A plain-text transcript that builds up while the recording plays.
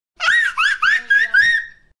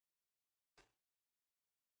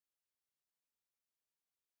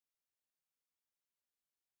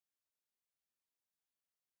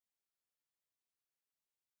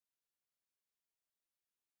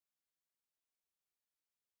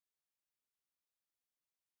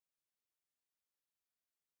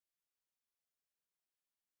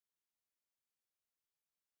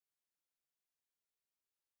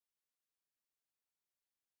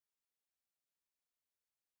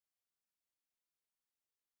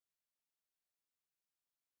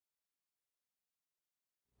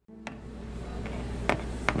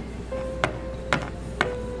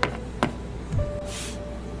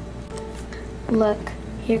Look,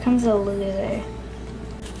 here comes a loser.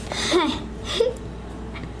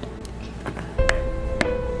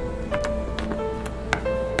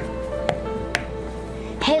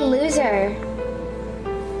 Hey, loser.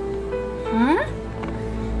 Huh?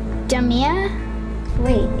 Damia?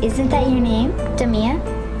 Wait, isn't that your name? Damia?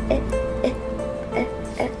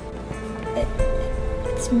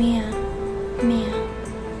 It's Mia. Mia.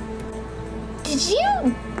 Did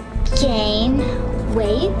you gain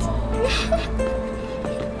weight?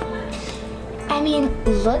 I mean,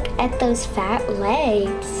 look at those fat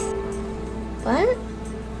legs. What?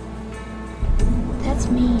 That's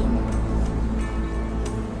mean.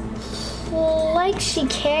 Like she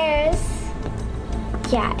cares.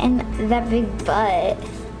 Yeah, and that big butt.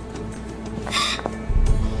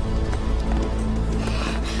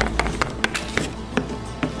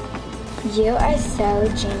 You are so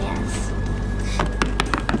genius.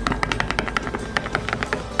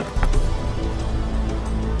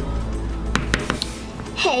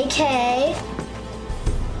 Hey, Kay.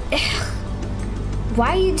 Why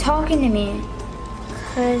are you talking to me?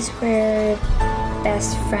 'Cause we're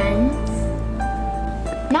best friends.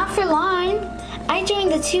 Not for long. I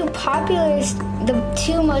joined the two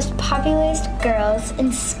most popular girls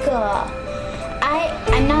in school.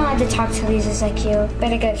 I'm not allowed to talk to losers like you.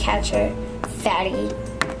 Better go catch her, fatty.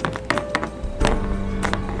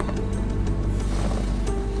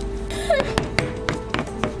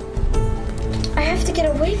 I have to get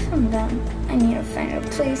away from them. I need to find a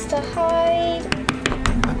place to hide.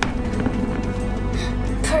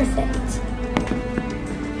 Perfect.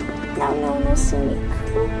 Now no one will see me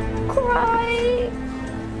cry.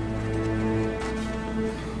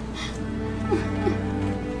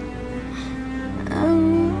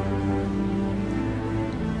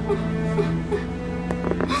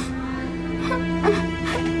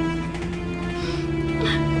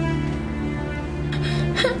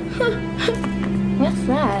 What's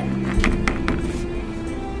that?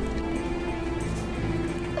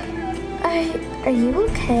 Are you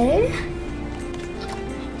okay?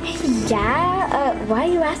 Yeah, why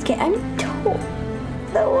are you asking? I'm told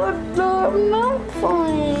that we're not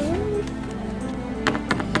fine.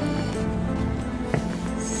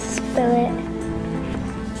 Spill it.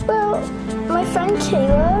 Well, my friend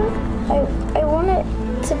Kayla,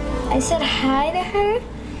 I said hi to her,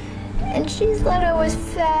 and she said I was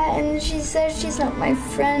fat, and she said she's not my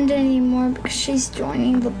friend anymore because she's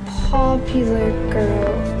joining the popular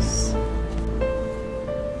girls.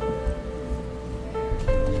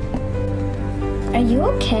 Are you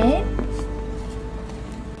okay?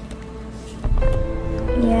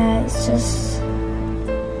 Yeah, it's just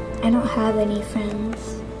I don't have any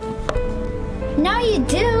friends. Now you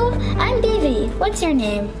do! I'm Davy. What's your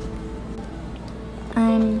name?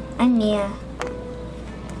 I'm Mia.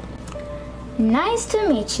 Nice to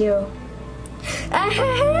meet you.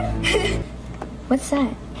 What's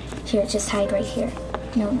that? Here, just hide right here.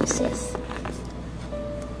 No one sees.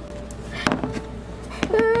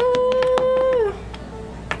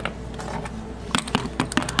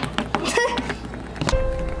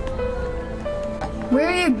 Where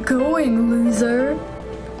are you going, loser?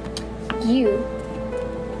 You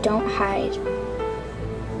don't hide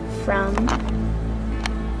from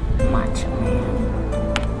Macho Man.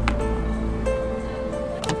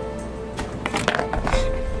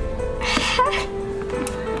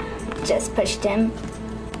 Just pushed him.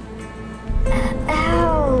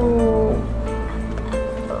 Ow.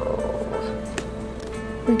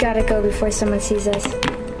 We gotta go before someone sees us.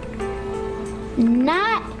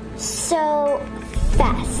 Not so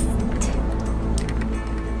fast.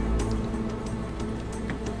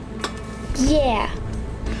 Yeah.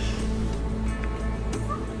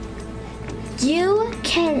 You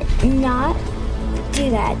cannot do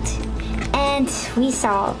that. And we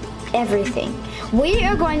saw everything. We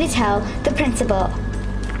are going to tell the principal.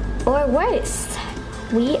 Or worse,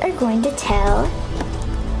 we are going to tell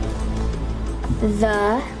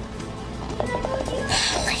the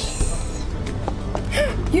police.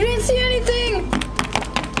 You didn't see anything!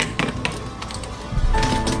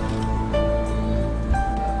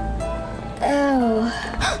 Oh.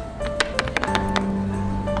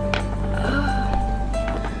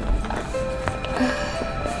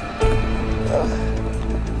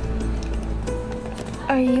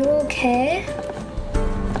 Are you okay?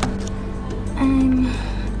 I'm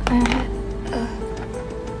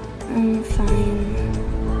fine.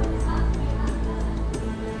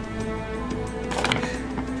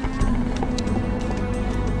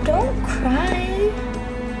 Don't cry.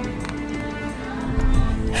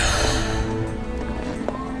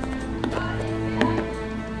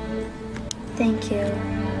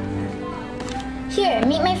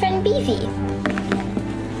 I'm Beefy.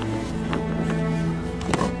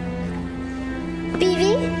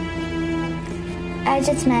 Beefy? I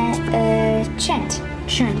just met Trent.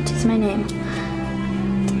 Trent is my name.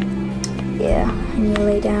 Yeah, and you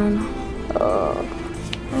lay down. Oh.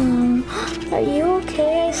 Are you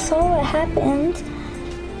okay? I saw what happened.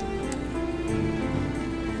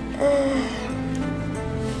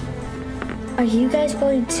 Are you guys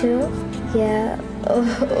bullied too? Yeah. Oh,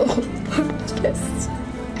 yes.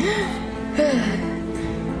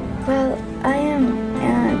 Well, I am,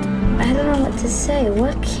 and I don't know what to say.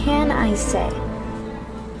 What can I say?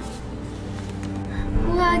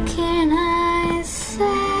 What can I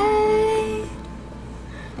say?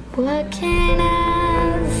 What can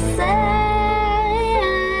I say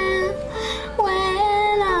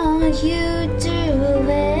when all you do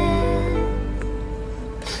is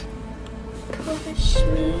push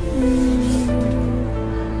me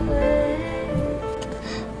away?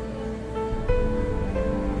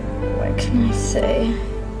 What can I say?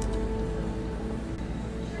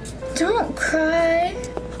 Don't cry.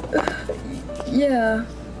 Yeah.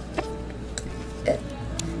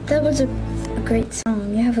 That was a great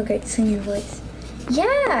song. You have a great singing voice.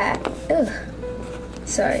 Yeah. Ugh.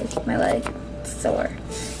 Sorry, my leg. It's sore.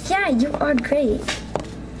 Yeah, you are great.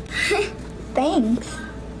 Thanks.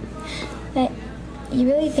 You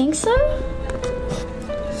really think so?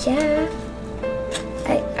 Yeah.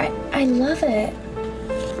 I love it.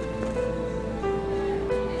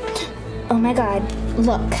 Oh my god,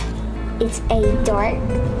 look. It's a dork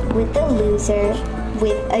with a loser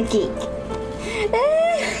with a geek.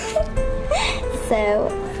 So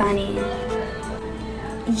funny.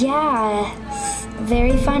 Yeah,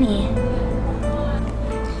 very funny.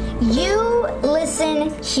 You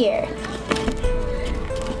listen here.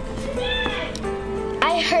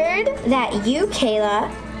 I heard that you, Kayla,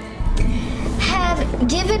 have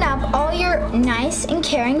given up all your nice and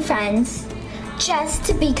caring friends just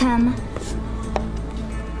to become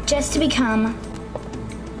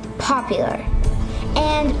popular.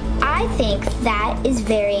 And I think that is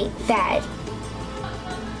very bad.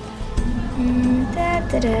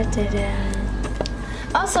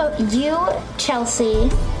 Also, you, Chelsea,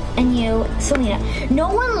 and you, Selena, no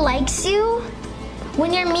one likes you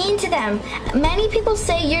when you're mean to them. Many people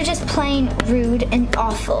say you're just plain rude and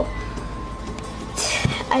awful.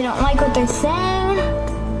 I don't like what they're saying,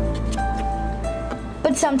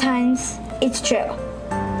 but sometimes it's true.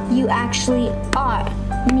 You actually are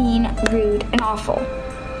mean, rude, and awful.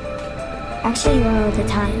 Actually, you are all the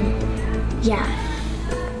time. Yeah.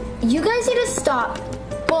 You guys need to stop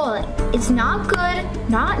bullying. It's not good,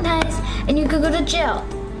 not nice, and you could go to jail.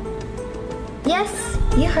 Yes,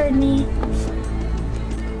 you heard me.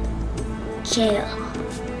 Jail.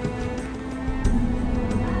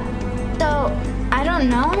 So, I don't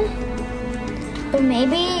know, but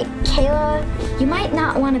maybe, Kayla, you might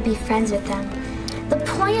not want to be friends with them. The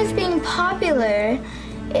point of being popular,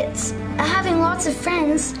 it's having lots of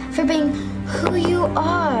friends for being who you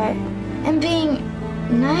are and being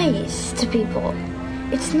nice to people.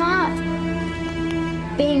 It's not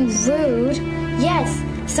being rude. Yes,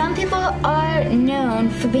 some people are known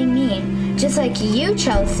for being mean, just like you,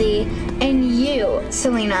 Chelsea, and you,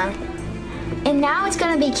 Selena. And now it's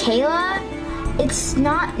gonna be Kayla. It's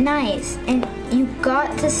not nice, and you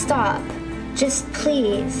got to stop. Just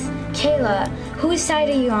please. Kayla, whose side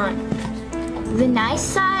are you on? The nice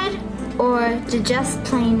side or the just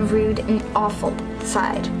plain rude and awful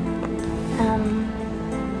side?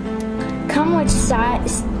 Come which side?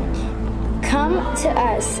 Come to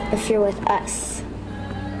us if you're with us.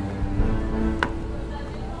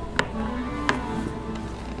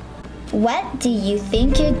 What do you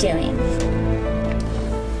think you're doing?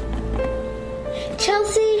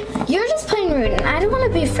 Chelsea, you're just plain rude, and I don't want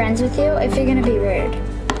to be friends with you if you're gonna be rude.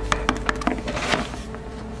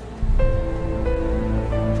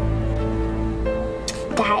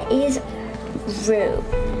 That is rude.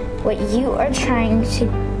 What you are trying to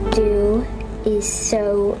do is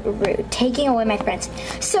so rude. Taking away my friends.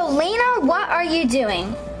 So, Lena, what are you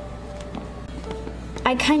doing?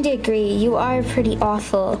 I kind of agree. You are pretty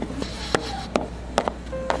awful.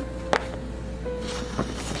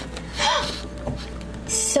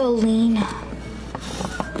 So, Lena,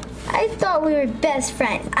 I thought we were best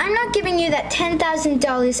friends. I'm not giving you that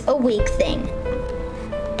 $10,000 a week thing.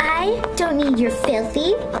 I don't need your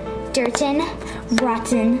filthy, dirtin',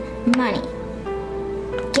 rotten money.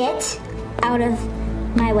 Get out of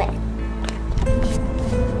my way.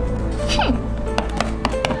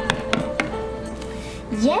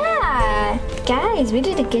 Yeah, guys, we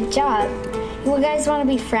did a good job. You guys want to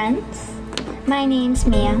be friends? My name's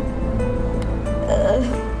Mia.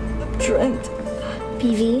 Trent.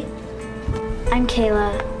 BV. I'm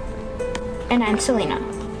Kayla. And I'm Selena.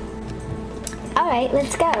 Alright,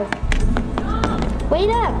 let's go. Wait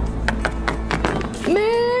up!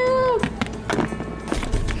 Move!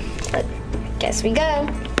 Guess we go.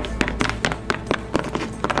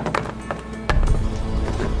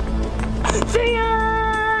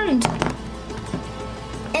 Stand!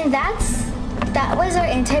 And that was our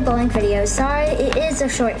anti-bullying video. Sorry, it is a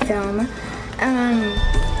short film.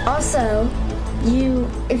 Also,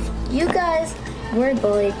 if you guys were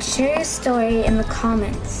bullied, share your story in the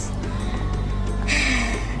comments.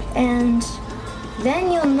 And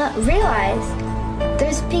then you'll realize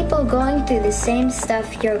there's people going through the same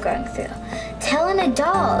stuff you're going through. Tell an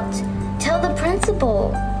adult. Tell the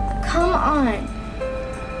principal. Come on.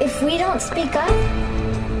 If we don't speak up,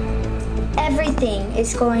 everything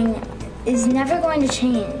is never going to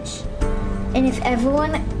change. And if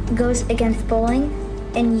everyone goes against bullying,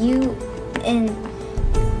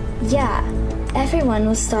 everyone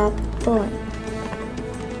will stop bullying.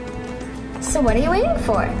 So what are you waiting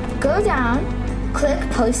for? Go down, click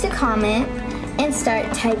post a comment, and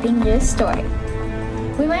start typing your story.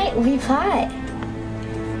 We might reply.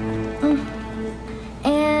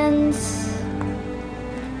 And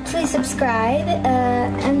please subscribe.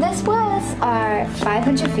 And this was our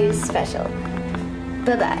 500 views special.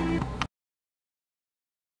 Bye-bye.